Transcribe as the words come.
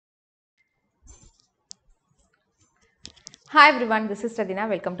Hi everyone, this is Radhina.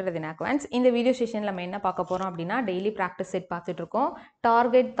 Welcome to Radhina Quants. In the video session, we will talk about daily practice set.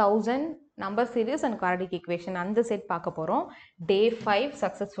 Target 1000 number series and quadratic equation. And the set day 5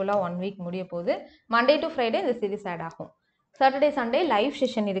 successful 1 week. Monday to Friday, the series add. Saturday, Sunday, live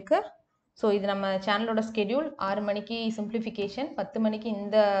session. So, this is our channel schedule. 6 maniki simplification, 10 maniki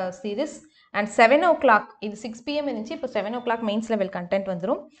in the series. And 7 o'clock, இது 6 PM இருந்துச்சு. இப்போ 7 o'clock mains level content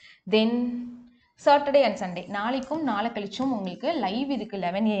வந்துரும். Then Saturday and Sunday நாளைக்கும் நாளை கழிச்சும் உங்களுக்கு live இதுக்கு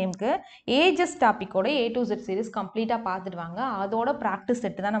 11 AM க்கு ages டாபிக்கோட A to Z series கம்ப்ளீட்டா பார்த்துட்டு வாங்க. அதோட பிராக்டிஸ்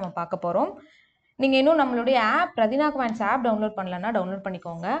செட் தான் நம்ம பார்க்க போறோம். நீங்க இன்னும் நம்மளுடைய app Radhina Quants app download பண்ணலனா டவுன்லோட்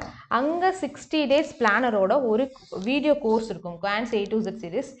பண்ணிக்கோங்க. அங்க 60 டேஸ் பிளானரோட ஒரு வீடியோ கோர்ஸ் இருக்கும். Quants A to Z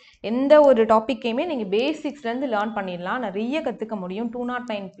series. எந்த ஒரு டாபிக்கையுமே நீங்க பேசிக்ஸ்ல இருந்து லேர்ன் பண்ணிடலாம். நிறைய கத்துக்க முடியும்.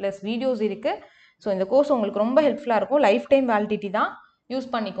 209+ வீடியோஸ் இருக்கு. சோ இந்த கோர்ஸ் உங்களுக்கு ரொம்ப ஹெல்ப்ஃபுல்லா இருக்கும். லைஃப் டைம் வேலிடிட்டி தான் யூஸ்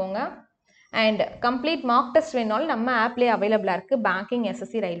பண்ணிக்கோங்க. And complete mock test வேணாலும் நம்ம ஆப்லயே அவைலபிளா இருக்கு. Banking,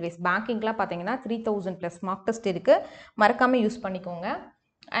 SSC, railways. பேங்கிங்லாம் பாத்தீங்கன்னா 3000+ மார்க் டெஸ்ட் இருக்கு. மறக்காம யூஸ் பண்ணிக்கோங்க.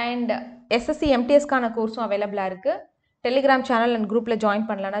 அண்ட் எஸ்எஸ்சி எம்டிஎஸ்க்கான கோர்ஸும் அவைலபிளா இருக்கு. டெலிகிராம் சேனல் அண்ட் குரூப்ல ஜாயின்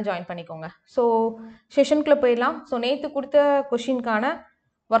பண்ணலனா ஜாயின் பண்ணிக்கோங்க. ஸோ செஷனுக்குள்ள போயிடலாம். ஸோ நேற்று கொடுத்த கொஷினுக்கான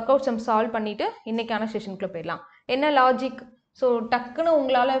ஒர்க் அவுட் சம் சால்வ் பண்ணிட்டு இன்னைக்கான செஷனுக்குள்ள போயிடலாம். என்ன லாஜிக்? ஸோ டக்குன்னு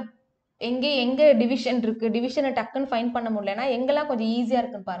உங்களால எங்க டிவிஷன் இருக்கு, டிவிஷனை டக்குன்னு ஃபைண்ட் பண்ண முடியலன்னா எங்கெல்லாம் கொஞ்சம் ஈஸியா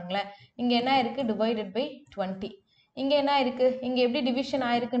இருக்குன்னு பாருங்களேன். இங்க என்ன இருக்கு? Divided by 20. இங்க என்ன இருக்கு? இங்க எப்படி டிவிஷன்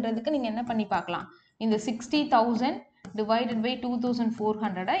ஆயிருக்குன்றதுக்கு நீங்க என்ன பண்ணி பார்க்கலாம். இந்த 60,000 டிவைடட் பை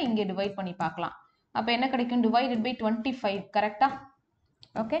 2400 இங்க டிவைட் பண்ணி பார்க்கலாம். அப்ப என்ன கிடைக்கும்? Divided by 25. கரெக்டா?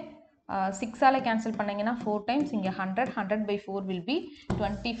 ஓகே. 6 ஆல கேன்சல் பண்ணீங்கன்னா 4 times. இங்க 100 by 4 will be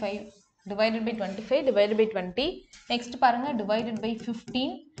 25. divided by 25 divided by 20. next பாருங்க divided by 15.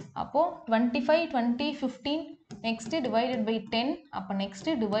 அப்போ 25 20 15. next divided by 10. அப்போ next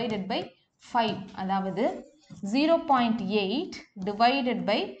divided by 5. அதாவது 0.8 divided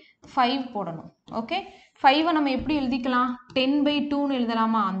by 5 போடணும். ஓகே. 5 நம்ம எப்படி எழுதிக்கலாம்? 10 by 2 னு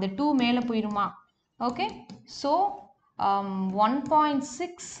எழுதலாமா? அந்த 2 மேல போயிருமா? ஓகே. so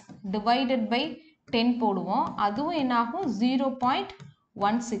 1.6 divided by 10 போடுவோம். அதுவும் என்ன ஆகும்?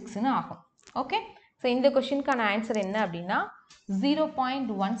 0.16 னு ஆகும். ஓகே. so இந்த क्वेश्चनக்கான ஆன்சர் என்ன அப்படினா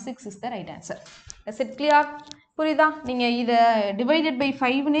 0.16 is the right answer. is it clear? புரியுதா? நீங்க இத divided by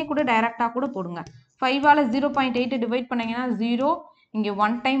 5 னே கூட டைரக்ட்டா கூட போடுங்க. 5 ஆல 0.8 டிவைட் பண்ணீங்கன்னா 0, இங்க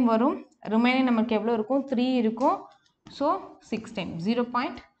 1 டைம் வரும். ரிமைனிங் நமக்கு எவ்வளவு இருக்கும்? 3 இருக்கும். so 6 time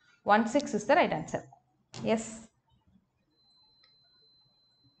 0.16 is the right answer. yes.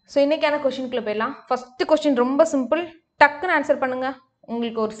 so இன்னைக்கான क्वेश्चनக்குள்ள போயிடலாம். ஃபர்ஸ்ட் क्वेश्चन ரொம்ப சிம்பிள். டக்குன்னு ஆன்சர் பண்ணுங்க.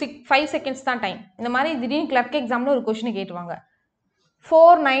 உங்களுக்கு ஒரு 5 செகண்ட்ஸ் தான் டைம். இந்த மாதிரி திடீர்னு கிளர்க் எக்ஸாம்ல ஒரு क्वेश्चन கேட்டுவாங்க.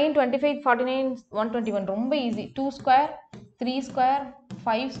 4 9 25 49 121 ரொம்ப easy. 2 square 3 square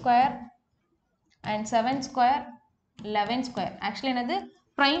 5 square and 7 square 11 square. Actually என்னது?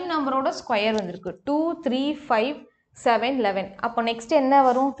 பிரைம் நம்பரோட ஸ்கொயர் வந்திருக்கு. 2 3 5 7 11. அப்போ நெக்ஸ்ட் என்ன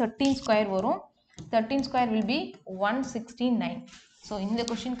வரும்? 13 ஸ்கொயர் வரும். 13 ஸ்கொயர் will be 169. so இந்த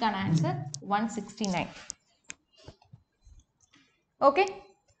क्वेश्चनக்கான ஆன்சர் 169. ஓகே.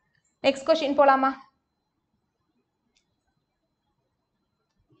 நெக்ஸ்ட் क्वेश्चन போலாமா?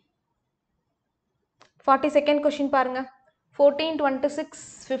 செகண்ட் क्वेश्चन பாருங்க. 14 26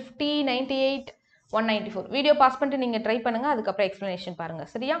 50 98 194. வீடியோ பாஸ் பண்ணிட்டு நீங்க ட்ரை பண்ணுங்க. அதுக்கப்புறம் எக்ஸ்பிளனேஷன் பாருங்க.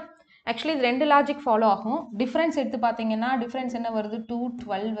 சரியா? ஆக்சுவலி இது ரெண்டு லாஜிக் ஃபாலோ ஆகும். டிஃபரன்ஸ் எடுத்து பார்த்தீங்கன்னா டிஃபரன்ஸ் என்ன வருது? 2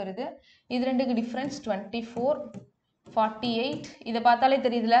 12 வருது. இது ரெண்டுக்கு டிஃபரன்ஸ் 24 48. இதை பார்த்தாலே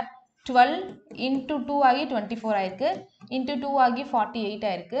தெரியுதுல. 12 into 2 ஆகி 24 ஆயிருக்கு. into 2 ஆகி 48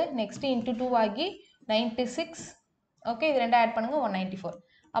 ஆயிருக்கு. நெக்ஸ்ட் into 2 ஆகி 96. ஓகே. இது ரெண்டு ஆட் பண்ணுங்க 194.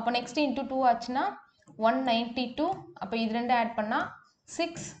 அப்போ நெக்ஸ்ட் into 2 ஆச்சுன்னா 192. அப்போ இது ரெண்டு ஆட் பண்ணா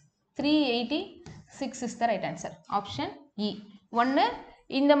 6 386 is the right answer. Option E. ஒன்று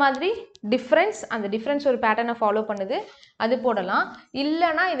இந்த மாதிரி டிஃபரன்ஸ், அந்த டிஃபரன்ஸ் ஒரு பேட்டர்னை ஃபாலோ பண்ணுது, அது போடலாம்.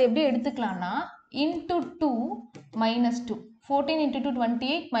 இல்லைனா இதை எப்படி எடுத்துக்கலாம்னா into 2 minus 2. 14 into 2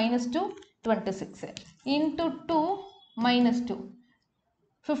 28 minus 2 26. into 2 minus 2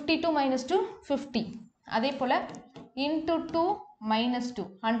 52 minus 2 50. அதே போல into 2 minus 2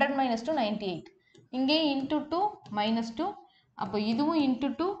 100 minus 2 98. இங்கே into 2 minus 2. அப்போ இதுவும் into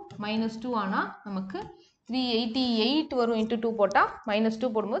 2 minus 2 ஆனா நமக்கு 388 வரும். into 2 போட்டா minus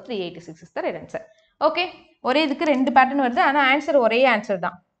 2 போடும்போது 386 is the right answer. Okay. ஒரே இதுக்கு ரெண்டு பேட்டர்ன் வருது. ஆனா ஆன்சர் ஒரே ஆன்சர்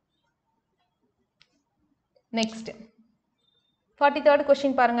தான். நெக்ஸ்ட் 43rd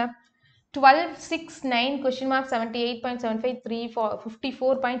क्वेश्चन பாருங்க. 12 6 9 question mark 78.75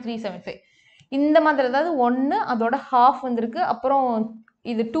 54.375. இந்த மாதிரி அதாவது 1 அதோட half வந்திருக்கு. அப்புறம்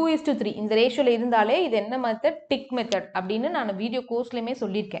இது 2:3 இந்த ரேஷியோல இருந்தாலே இது என்ன மெத்தட்? டிக் மெத்தட் அப்படின்னு நான் வீடியோ கோர்ஸ்லயுமே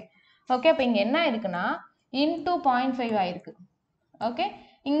சொல்லியிருக்கேன். ஓகே. அப்போ இங்க என்ன இருக்குன்னா into 0.5 ஆயிருக்கு. ஓகே,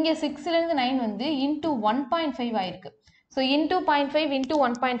 இங்கே 6லேருந்து 9 வந்து into 1.5 ஆயிருக்கு. ஸோ into 0.5 into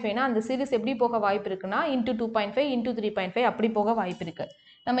 1.5னா அந்த சீரிஸ் எப்படி போக வாய்ப்பு இருக்குன்னா into 2.5 into 3.5 அப்படி போக வாய்ப்பு இருக்கு.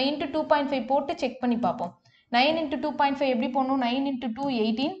 நம்ம into 2.5 போட்டு செக் பண்ணி பார்ப்போம். 9 into 2.5 எப்படி போடணும்? 9 into 2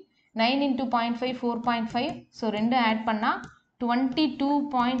 18, 9 into 0.5 4.5. ஸோ ரெண்டு ஆட் பண்ணால்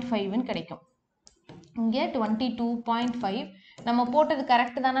 22.5ன்னு கிடைக்கும். இங்கே 22.5 நம்ம போட்டது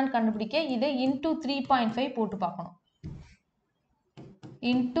கரெக்ட் தானான்னு கண்டுபிடிக்க இதை into 3.5 போட்டு பார்க்கணும்.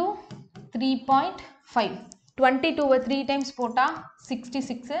 into 3.5 22 3 times போட்டா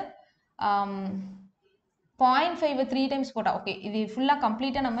 66, 0.5 3 times போட்டா ஓகே, இது ஃபுல்லா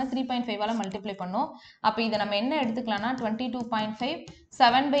கம்ப்ளீட்டா நம்ம 3.5 ஆல மல்டிப்ளை பண்ணோம். அப்ப இதை நம்ம என்ன எடுத்துக்கலாம்னா 22.5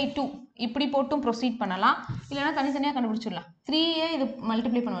 7/2 இப்படி போட்டும் ப்ரொசீட் பண்ணலாம், இல்லைன்னா தனித்தனியாக கண்டுபிடிச்சிடலாம். 3 இது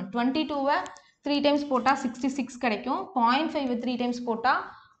மல்டிப்ளை பண்ணுவோம். 22 3 times போட்டா 66 கிடைக்கும், 0.5 3 times போட்டா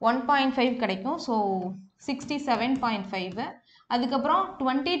 1.5 கிடைக்கும். ஸோ 67.5. அதுக்கப்புறம்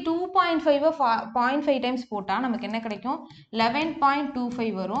 22.5 0.5 times போட்டா நமக்கு என்ன கிடைக்கும்?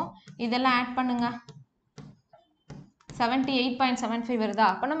 11.25 வரும். இதெல்லாம் ஆட் பண்ணுங்க, 78.75 வருதா?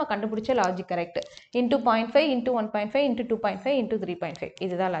 அப்போ நம்ம கண்டுபிடிச்ச logic correct. into 0.5 into 1.5 into 2.5 into 3.5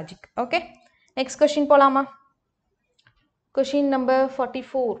 இதுதான் லாஜிக். ஓகே, நெக்ஸ்ட் கொஸ்டின் போலாமா? Question number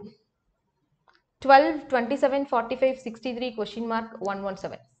 44. 12 27 45 63 question mark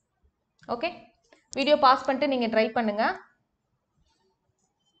 117. Okay, video pass பண்ணிட்டு நீங்கள் ட்ரை பண்ணுங்க.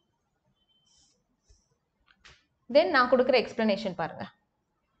 தென் நான் கொடுக்குற எக்ஸ்பிளனேஷன் பாருங்க.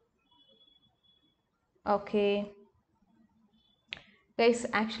 ஓகே கைஸ்,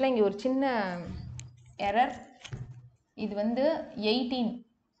 ஆக்சுவலாக இங்கே ஒரு சின்ன எரர். இது வந்து 18.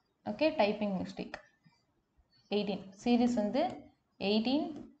 Okay, typing mistake. 18 சீரீஸ் வந்து 18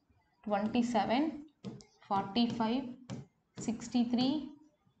 27 45 63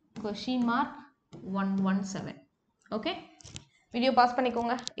 question mark 117. Okay, video pass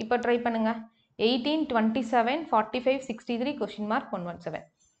பண்ணிக்கோங்க, இப்போ ட்ரை பண்ணுங்க. 18 27 45 63 கொஷின் மார்க் 117.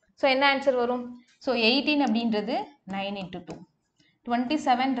 ஸோ என்ன ஆன்சர் வரும்? ஸோ 18 அப்படின்றது 9 into 2,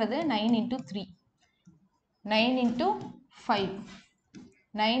 27ன்றது 9 into 3, 9 into 5,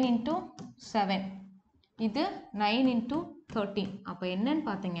 9 into 7, இது 9 into 13. அப்போ என்னன்னு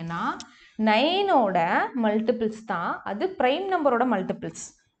பார்த்தீங்கன்னா 9ஓட மல்டிபிள்ஸ் தான், அது ப்ரைம் நம்பரோட மல்டிபிள்ஸ்.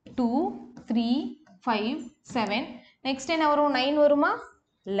 2 3 5 7, நெக்ஸ்ட் என்ன வரும்? 9 வருமா?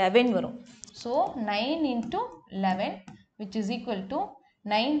 11 வரும். So 9 into 11 which is equal to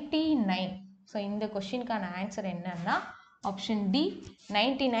 99. So இந்த கொஸ்டினுக்கான ஆன்சர் என்னன்னா option D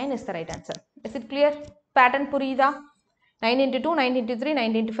 99 is the right answer. Is it clear? Pattern புரியுதா? 9 into 2 9 into 3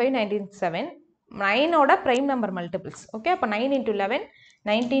 9 into 5 9 into 7 9ஓட prime number multiples. Okay, அப்போ 9 into 11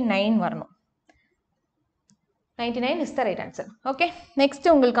 99 வரணும். 99 is the right answer. Okay, next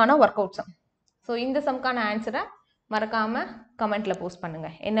உங்களுக்கான work out some. So இந்த சம்க்கான ஆன்சரை மறக்காமல் கமெண்ட்டில் போஸ்ட்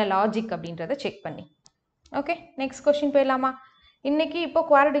பண்ணுங்கள், என்ன லாஜிக் அப்படின்றத செக் பண்ணி. ஓகே, நெக்ஸ்ட் கொஸ்டின் போயிடலாமா? இன்னைக்கு இப்போ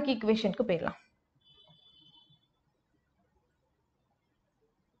குவாட்ரடிக் ஈக்குவேஷனுக்கு போயிடலாம்.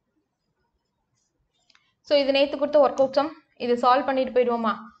 ஸோ இது நேற்று கொடுத்த ஒர்க் அவுட் சம், இது சால்வ் பண்ணிட்டு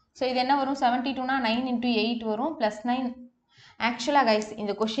போயிடுவோமா? ஸோ இது என்ன வரும்? 72னா 9 into 8 வரும் ப்ளஸ் 9. ஆக்சுவலாக கைஸ்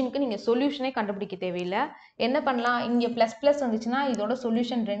இந்த கொஷினுக்கு நீங்கள் சொல்யூஷனே கண்டுபிடிக்க தேவையில்லை. என்ன பண்ணலாம்? இங்கே ப்ளஸ் ப்ளஸ் வந்துச்சுன்னா இதோட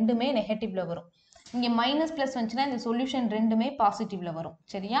சொல்யூஷன் ரெண்டுமே நெகட்டிவ்ல வரும். இங்கே மைனஸ் ப்ளஸ் வந்துச்சுன்னா இந்த சொல்யூஷன் ரெண்டுமே பாசிட்டிவ்ல வரும்.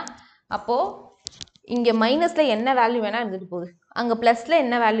 சரியா? அப்போது இங்கே மைனஸில் என்ன வேல்யூ வேணால் இருந்துட்டு போகுது, அங்கே ப்ளஸில்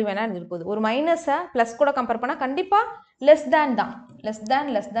என்ன வேல்யூ வேணால் இருந்துட்டு போகுது. ஒரு மைனஸை ப்ளஸ் கூட கம்பேர் பண்ணால் கண்டிப்பாக லெஸ் தேன் தான், less than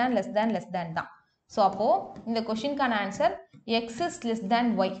less than less than less than தான். ஸோ அப்போது இந்த கொஷினுக்கான answer X is less than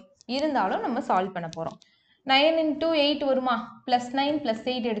y. இருந்தாலும் நம்ம சால்வ் பண்ண போகிறோம். 9 into 8 வருமா? ப்ளஸ் 9 ப்ளஸ்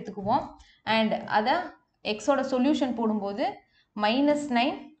 8 எடுத்துக்குவோம். அண்ட் அதை எக்ஸோட சொல்யூஷன் போடும்போது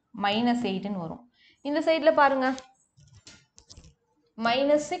 -9 -8ன்னு வரும். இந்த சைடில் பாருங்கள்,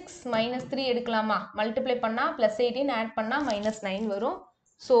 -6 -3 எடுக்கலாமா? மல்டிப்ளை பண்ணால் ப்ளஸ் 18 ஆட் பண்ணால் -9 வரும்.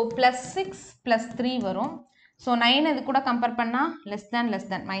 ஸோ +6 +3 வரும். ஸோ 9 இது கூட கம்பேர் பண்ணால் லெஸ் தேன்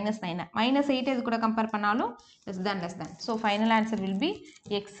 -9, -8 இது கூட கம்பேர் பண்ணாலும் less than. So final answer will be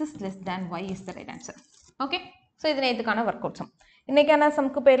X is less than y is the right answer. Okay, so இது நேற்றுக்கான ஒர்க் அவுட் சம். இன்னைக்கான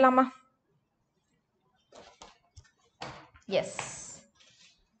சம்க்கு போயிடலாமா? எஸ்,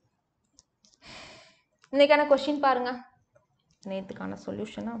 இன்னைக்கான கொஸ்டின் பாருங்க. நேற்றுக்கான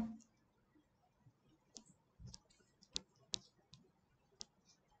சொல்யூஷனா?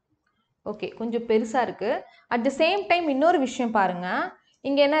 ஓகே, கொஞ்சம் பெருசாக இருக்குது. அட் த சேம் டைம் இன்னொரு விஷயம் பாருங்கள்,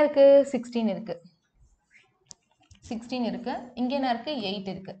 இங்கே என்ன இருக்குது? 16 இருக்குது, 16 இருக்குது. இங்கே என்ன இருக்குது? 8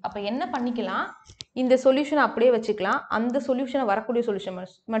 இருக்குது. அப்போ என்ன பண்ணிக்கலாம்? இந்த சொல்யூஷனை அப்படியே வச்சுக்கலாம், அந்த சொல்யூஷனை வரக்கூடிய சொல்யூஷன்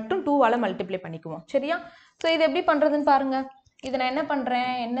மட்டும் 2ஆல் மல்டிப்ளை பண்ணிக்குவோம். சரியா? ஸோ இது எப்படி பண்ணுறதுன்னு பாருங்கள். இதை நான் என்ன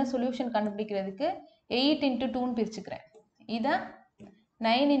பண்ணுறேன், என்ன சொல்யூஷன் கண்டுபிடிக்கிறதுக்கு 8 into 2ன்னு பிரிச்சுக்கிறேன். இதை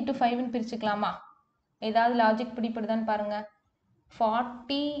 9 into 5ன்னு பிரிச்சுக்கலாமா? ஏதாவது லாஜிக் பிடிப்படுதான்னு பாருங்க.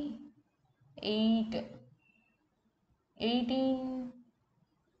 48 18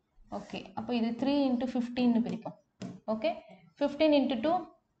 ஓகே. அப்போ இது 3 into 15ன்னு பிரிப்போம். Okay, 15 into 2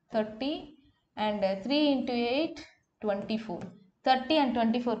 30 and 3 into 8 24. 30 and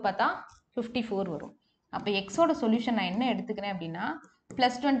 24 பார்த்தா 54 வரும். அப்போ எக்ஸோட சொல்யூஷன் நான் என்ன எடுத்துக்கிறேன் அப்படின்னா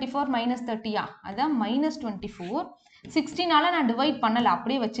ப்ளஸ் 24 மைனஸ் 30யா, அதான் மைனஸ் 24. 16ஆல் நான் டிவைட் பண்ணலை,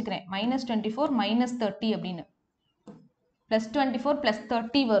 அப்படியே வச்சுக்கிறேன். மைனஸ் 24 மைனஸ் 30 அப்படின்னு ப்ளஸ் 24 ப்ளஸ்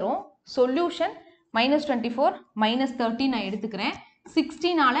 30 வரும். சொல்யூஷன் மைனஸ் 24 மைனஸ் 30 நான் எடுத்துக்கிறேன்.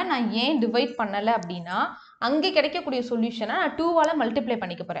 16ஆல் நான் ஏன் டிவைட் பண்ணலை அப்படின்னா அங்கே கிடைக்கக்கூடிய சொல்யூஷனை நான் 2ஆல் மல்டிப்ளை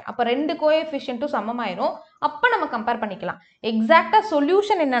பண்ணிக்க போகிறேன். அப்போ ரெண்டு கோஎஃபிஷியன்ட்டும் சமமாயிரும். அப்போ நம்ம கம்பேர் பண்ணிக்கலாம். எக்ஸாக்டாக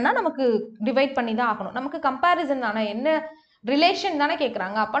சொல்யூஷன் என்னன்னா நமக்கு டிவைட் பண்ணி தான் ஆகணும். நமக்கு கம்பேரிசன் தானே, என்ன ரிலேஷன் தானே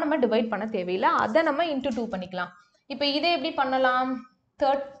கேட்குறாங்க. அப்போ நம்ம டிவைட் பண்ண தேவையில்லை, அதை நம்ம இன்ட்டு 2 பண்ணிக்கலாம். இப்போ இதை எப்படி பண்ணலாம்,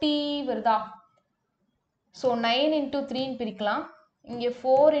 30 வருதா, ஸோ 9 into 3ன்னு பிரிக்கலாம். இங்கே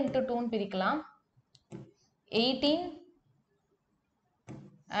 4 into 2ன்னு பிரிக்கலாம். 18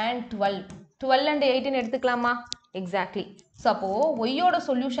 and 12 and 18 எடுத்துக்கலாமா? எக்ஸாக்ட்லி. ஸோ அப்போது ஒய்யோட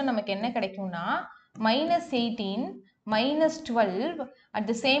சொல்யூஷன் நமக்கு என்ன கிடைக்கும்னா minus 18 minus 12 at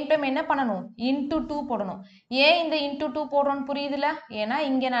the same time என்ன பண்ணணும், இன்டூ 2 போடணும். ஏன் இந்த இன்டூ 2 போடுறோன்னு புரியுதுல? ஏன்னா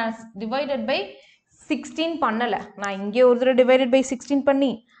இங்கே நான் டிவைடட் பை 16 பண்ணலை, நான் இங்கே ஒரு தடவை டிவைடட் பை 16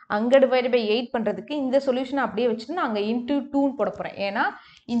 பண்ணி அங்கே டிவைடட் பை 8 பண்ணுறதுக்கு இந்த சொல்யூஷனை அப்படியே வச்சுட்டு நான் அங்கே இன்டூ 2ன்னு போட போகிறேன். ஏன்னா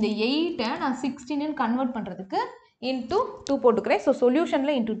இந்த 8ஐ நான் 16ன்னு கன்வெர்ட் பண்ணுறதுக்கு இன்டூ 2 போட்டுக்கிறேன். ஸோ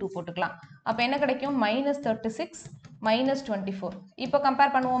சொல்யூஷனில் இன்டூ 2 போட்டுக்கலாம். அப்போ என்ன கிடைக்கும், மைனஸ் 36 மைனஸ் 24. இப்போ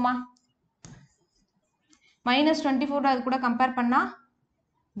கம்பேர் பண்ணுவோமா? மைனஸ் 24 அது கூட கம்பேர் பண்ணால்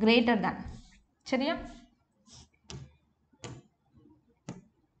கிரேட்டர் தேன், சரியா?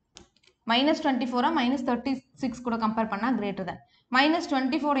 மைனஸ் 24 மைனஸ் 36 கூட கம்பேர் பண்ணால் கிரேட்டர் தேன். மைனஸ்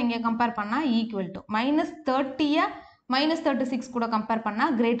 24 இங்கே கம்பேர் பண்ணால் ஈக்குவல் டு மைனஸ் 30 மைனஸ் 36 கூட கம்பேர்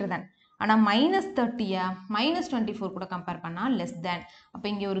பண்ணால் கிரேட்டர் தேன். ஆனால் மைனஸ் 30 மைனஸ் 24 கூட கம்பேர் பண்ணால் லெஸ் தேன். அப்போ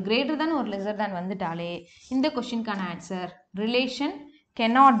இங்கே ஒரு கிரேட்டர் தேன் ஒரு லெஸர் தேன் வந்துட்டாலே இந்த கொஸ்டினுக்கான answer relation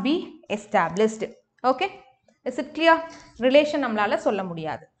cannot be established. Okay, is it clear? Relation நம்மளால சொல்ல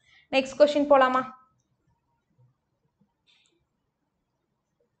முடியாது. நெக்ஸ்ட் கொஸ்டின் போலாமா?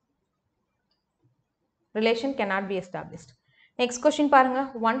 Relation cannot be established. Next question பாருங்க.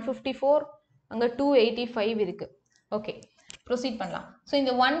 154 அங்கே 285 இருக்கு. ஓகே, ப்ரொசீட் பண்ணலாம். ஸோ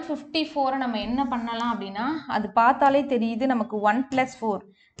இந்த 154 நம்ம என்ன பண்ணலாம் அப்படின்னா அது பார்த்தாலே தெரியுது நமக்கு 1 + 4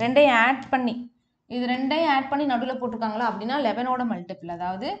 ரெண்டையும் ஆட் பண்ணி, இது ரெண்டையும் ஆட் பண்ணி நடுவில் போட்டிருக்காங்களா அப்படின்னா 11ஓட மல்டிபிள்,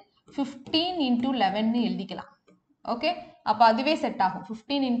 அதாவது 15 into 11ன்னு எழுதிக்கலாம். ஓகே, அப்போ அதுவே செட் ஆகும்.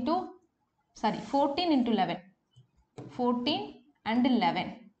 14 into 11 14 and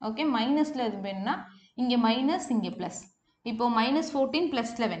 11. ஓகே, மைனஸில் இது வேணும்னா இங்கே மைனஸ் இங்கே ப்ளஸ். இப்போ மைனஸ் 14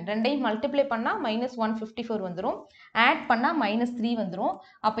 + 11 ரெண்டையும் மல்டிப்ளை பண்ணால் மைனஸ் 154 வந்துடும், ஆட் பண்ணால் மைனஸ் 3 வந்துடும்.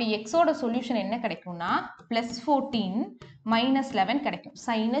 அப்போ எக்ஸோட சொல்யூஷன் என்ன கிடைக்கும்னா ப்ளஸ் 14 மைனஸ் 11 கிடைக்கும்.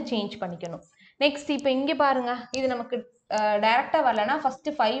 சைனை சேஞ்ச் பண்ணிக்கணும். நெக்ஸ்ட் இப்போ இங்கே பாருங்க, இது நமக்கு டைரெக்டாக வரலன்னா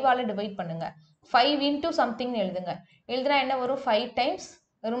ஃபஸ்ட்டு 5ஆல் டிவைட் பண்ணுங்க. 5 into something எழுதுங்க. எழுதுனா என்ன வரும், 5 times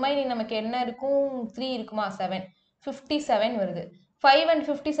ரிமைனிங் நமக்கு என்ன இருக்கும், 3 இருக்குமா, 7 57 வருது. 5 and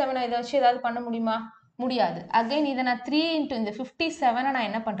 57 இதை வச்சு ஏதாவது பண்ண முடியுமா? முடியாது. அகைன் இதை நான் 3 into இந்த 57 நான்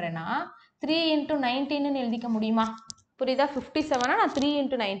என்ன பண்ணுறேன்னா 3 into 19ன்னு எழுதிக்க முடியுமா? புரியுதா? 57 நான் 3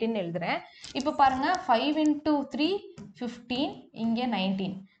 into 19 எழுதுறேன். இப்போ பாருங்க, 5 into 3 15, இங்கே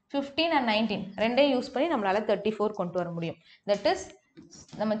 19. 15 and 19 ரெண்டையும் யூஸ் பண்ணி நம்மளால 34 கொண்டு வர முடியும். தட் இஸ்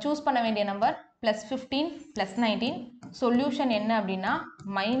நம்ம சூஸ் பண்ண வேண்டிய நம்பர் ப்ளஸ் 15 ப்ளஸ் 19. சொல்யூஷன் என்ன அப்படின்னா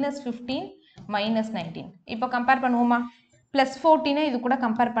மைனஸ் 15 மைனஸ் 19. இப்போ கம்பேர் பண்ணுவோமா? ப்ளஸ் 14 இது கூட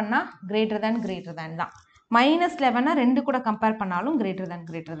கம்பேர் பண்ணால் கிரேட்டர் தேன் தான். மைனஸ் 11 ரெண்டு கூட கம்பேர் பண்ணாலும் கிரேட்டர்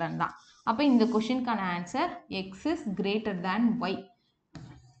தேன் தான். அப்போ இந்த கொஷினுக்கான answer X is greater than y.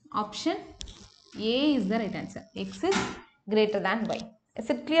 Option A is the right answer. X is greater than y.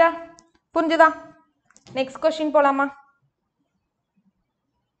 Is it clear? புரிஞ்சுதா? நெக்ஸ்ட் கொஸ்டின் போலாமா?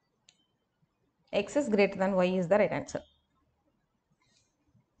 X is greater than y is the right answer.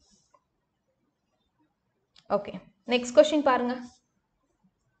 Okay, next question பாருங்க.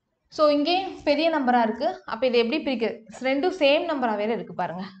 So இங்கே பெரிய நம்பராக இருக்குது. அப்போ இதை எப்படி பிரிக்கிறது? ரெண்டும் சேம் நம்பராக வேறு இருக்குது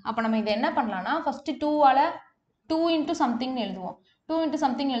பாருங்கள். அப்போ நம்ம இதை என்ன பண்ணலாம்னா ஃபஸ்ட்டு 2ஆல் 2 into something எழுதுவோம். 2 into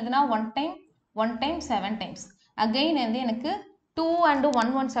something எழுதுனா 1 time 7 times. அகெயின் வந்து எனக்கு 2 and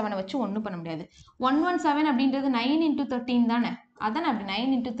 117 வச்சு ஒன்றும் பண்ண முடியாது. 117 அப்படின்றது 9 into 13 தானே, அதான் நான் அப்படி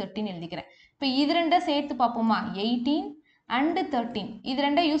 9 into 13 எழுதிக்கிறேன். இப்போ இது ரெண்டை சேர்த்து பார்ப்போமா? 18 and 13 இது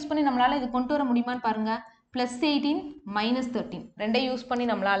ரெண்டை யூஸ் பண்ணி நம்மளால் இது கொண்டு வர முடியுமான்னு பாருங்கள். ப்ளஸ் 18 மைனஸ் 13 ரெண்டையும் யூஸ் பண்ணி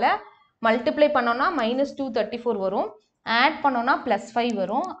நம்மளால் மல்டிப்ளை பண்ணோன்னா -234 வரும், ஆட் பண்ணோன்னா +5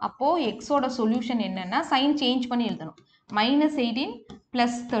 வரும். அப்போது எக்ஸோட சொல்யூஷன் என்னென்னா சைன் சேஞ்ச் பண்ணி எழுதணும். -18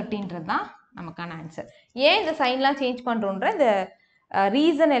 + 13ன்றது தான் நமக்கான ஆன்சர். ஏன் இந்த சைன்லாம் சேஞ்ச் பண்ணுறோன்ற இந்த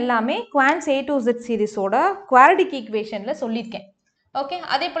ரீசன் எல்லாமே quants A to Z சீரிஸோட quadratic ஈக்குவேஷனில் சொல்லியிருக்கேன். ஓகே,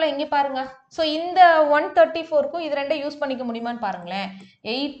 அதே போல் இங்கே பாருங்கள். ஸோ இந்த 134க்கும் இது ரெண்டே யூஸ் பண்ணிக்க முடியுமான்னு பாருங்களேன்.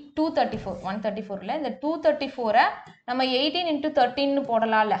 234 134ல் இந்த 234 நம்ம 18 × 13ன்னு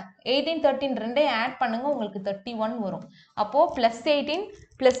போடலாம்ல. 18 13 ரெண்டே ஆட் பண்ணுங்க, உங்களுக்கு 31 வரும். அப்போது +18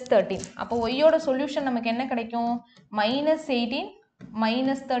 + 13. அப்போ ஒய்யோட சொல்யூஷன் நமக்கு என்ன கிடைக்கும்? -18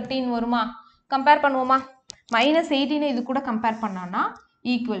 -13 வருமா? கம்பேர் பண்ணுவோமா? -18 இது கூட கம்பேர் பண்ணோன்னா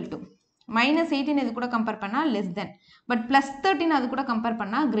ஈக்குவல் டு, -18 இது கூட கம்பேர் பண்ணால் லெஸ் தென், பட் +13 அது கூட கம்பேர்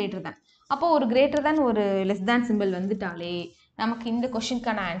பண்ணால் கிரேட்டர் தேன். அப்போ ஒரு கிரேட்டர் தேன் ஒரு லெஸ் தேன் சிம்பிள் வந்துட்டாலே நமக்கு இந்த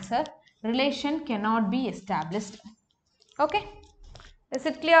கொஷினுக்கான answer relation cannot be established. Okay, is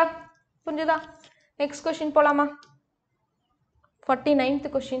it clear? புரிஞ்சுதா? நெக்ஸ்ட் கொஷின் போலாமா? 49th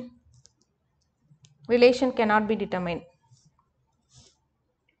question. Relation cannot be determined.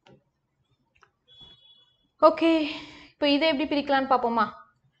 Okay, இப்போ இதை எப்படி பிரிக்கலான்னு பார்ப்போமா?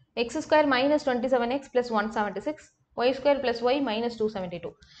 x² - 27x + 176, y² + y -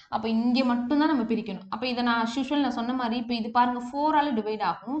 272. அப்போ இங்கே மட்டும்தான் நம்ம பிரிக்கணும். அப்போ இதை நான் யூஷுவல் நான் சொன்ன மாதிரி இப்போ இது பாருங்கள் 4ஆல் டிவைட்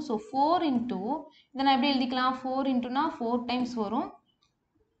ஆகும். ஸோ 4 இன்ட்டு இதை நான் எப்படி எழுதிக்கலாம்? 4 இன்ட்டுனா 4 டைம்ஸ் வரும்.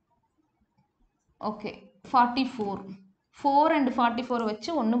 ஓகே, 44. 4 and 44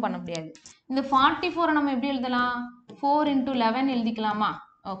 வச்சு ஒன்றும் பண்ண முடியாது. இந்த 44 நம்ம எப்படி எழுதலாம்? 4 × 11 எழுதிக்கலாமா?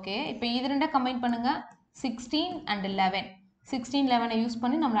 ஓகே, இப்போ இது ரெண்டா கம்பைன் பண்ணுங்கள். 16 and 11. 16 11 யூஸ்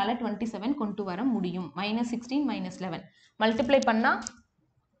பண்ணி நம்மளால 27 கொண்டு வர முடியும். -16 -11 மல்டிப்ளை பண்ணால்,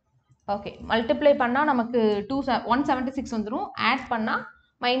 ஓகே மல்டிப்ளை பண்ணால் நமக்கு 176 வந்துடும், ஆட் பண்ணால்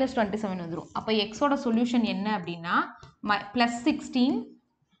 -27 வந்துடும். அப்போ எக்ஸோட சொல்யூஷன் என்ன அப்படின்னா +16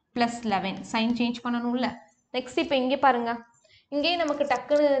 + 11. சைன் சேஞ்ச் பண்ணணும்ல. நெக்ஸ்ட் இப்போ இங்கே பாருங்க, இங்கேயே நமக்கு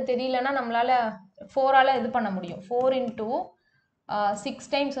டக்குன்னு தெரியலன்னா நம்மளால 4ஆல் இது பண்ண முடியும். 4 × 6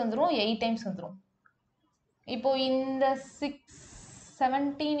 டைம்ஸ் வந்துடும், 8 டைம்ஸ் வந்துடும். இப்போ இந்த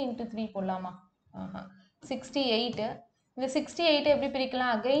 17 × 3 போடலாமா? 68. இந்த 68 எப்படி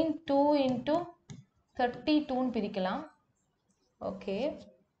பிரிக்கலாம்? அகைன் 2 × 32ன்னு பிரிக்கலாம். ஓகே,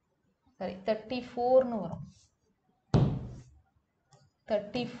 சரி 34ன்னு வரும்.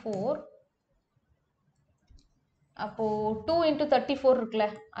 34. அப்போது 2 × 34 இருக்குல்ல,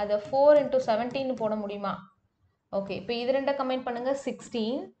 அதை 4 × 17ன்னு போட முடியுமா? ஓகே, இப்போ இது ரெண்டை கம்பைன் பண்ணுங்கள்.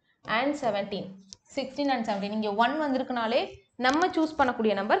 16 and 17. 16 and 17 இங்கே 1 வந்திருக்குனாலே நம்ம சூஸ்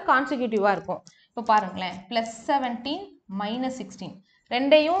பண்ணக்கூடிய நம்பர் கான்சிக்யூட்டிவாக இருக்கும். இப்போ பாருங்களேன், +17 -16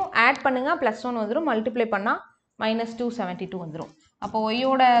 ரெண்டையும் ஆட் பண்ணுங்கள், +1 வந்துடும். மல்டிப்ளை பண்ணால் -272 வந்துடும். அப்போ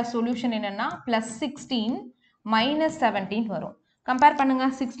ஒய்யோட சொல்யூஷன் என்னென்னா +16 -17 வரும். கம்பேர்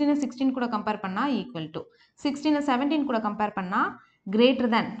பண்ணுங்கள். 16 16 கூட கம்பேர் பண்ணால் ஈக்குவல் டு, 16 17 கூட கம்பேர் பண்ணால்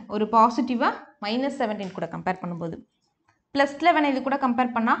கிரேட்டர் தேன், ஒரு பாசிட்டிவாக -17 கூட கம்பேர் பண்ணும்போது, +11 இது கூட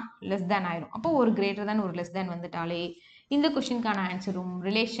கம்பேர் பண்ணால் லெஸ் தேன் ஆயிரும். அப்போ ஒரு கிரேட்டர் தேன் ஒரு லெஸ் தேன் வந்துட்டாலே இந்த கொஷினுக்கான ஆன்சரும்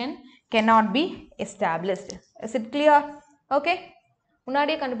relation cannot be established. Is it clear? Okay,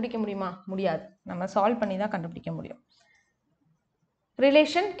 முன்னாடியே கண்டுபிடிக்க முடியுமா? முடியாது, நம்ம சால்வ் பண்ணி தான் கண்டுபிடிக்க முடியும்.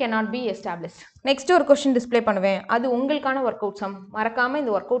 Relation cannot be established. Next ஒரு கொஷின் டிஸ்பிளே பண்ணுவேன், அது உங்களுக்கான ஒர்க் அவுட் சம். மறக்காமல்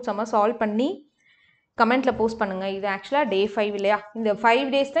இந்த ஒர்க் அவுட் சம்மை சால்வ் பண்ணி கமெண்ட்டில் போஸ்ட் பண்ணுங்கள். இது ஆக்சுவலாக டே 5 இல்லையா? இந்த 5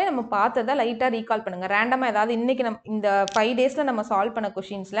 டேஸில் நம்ம பார்த்ததை லைட்டாக ரீகால் பண்ணுங்கள். ரேண்டமாக ஏதாவது இன்றைக்கி இந்த 5 டேஸில் நம்ம சால்வ் பண்ண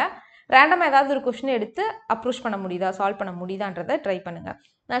கொஷின்ஸில் ரேண்டமாக ஏதாவது ஒரு கொஷினை எடுத்து அப்ரோச் பண்ண முடியுதா, சால்வ் பண்ண முடியுதான்றதை ட்ரை பண்ணுங்கள்.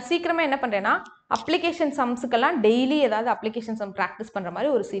 நான் சீக்கிரமாக என்ன பண்ணுறேன்னா அப்ளிகேஷன் சம்ஸுக்கெல்லாம் டெய்லி ஏதாவது அப்ளிகேஷன் சம் ப்ராக்டிஸ் பண்ணுற மாதிரி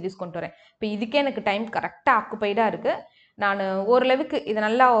ஒரு சீரிஸ் கொண்டு வரேன். இப்போ இதுக்கே எனக்கு டைம் கரெக்டாக ஆக்குப்பைடாக இருக்குது. நான் ஓரளவுக்கு இதை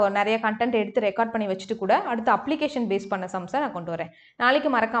நல்லா நிறைய கண்டென்ட் எடுத்து ரெக்கார்ட் பண்ணி வச்சுட்டு கூட அடுத்த அப்ளிகேஷன் பேஸ் பண்ண சம்ஸை நான் கொண்டு வரேன். நாளைக்கு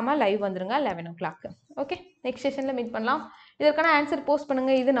மறக்காமல் லைவ் வந்துருங்க 11 o'clock. ஓகே, நெக்ஸ்ட் செஷனில் மீட் பண்ணலாம். இதற்கான ஆன்சர் போஸ்ட்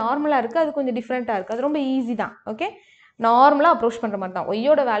பண்ணுங்கள். இது நார்மலாக இருக்குது, அது கொஞ்சம் டிஃப்ரெண்ட்டாக இருக்குது. அது ரொம்ப ஈஸி தான். ஓகே, நார்மலாக அப்ரோச் பண்ணுற மாதிரி தான்.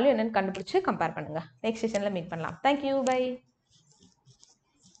 ஒய்யோட வேல்யூ என்னென்னு கண்டுபிடிச்சி கம்பேர் பண்ணுங்கள். நெக்ஸ்ட் செஷனில் மீட் பண்ணலாம். Thank you, by.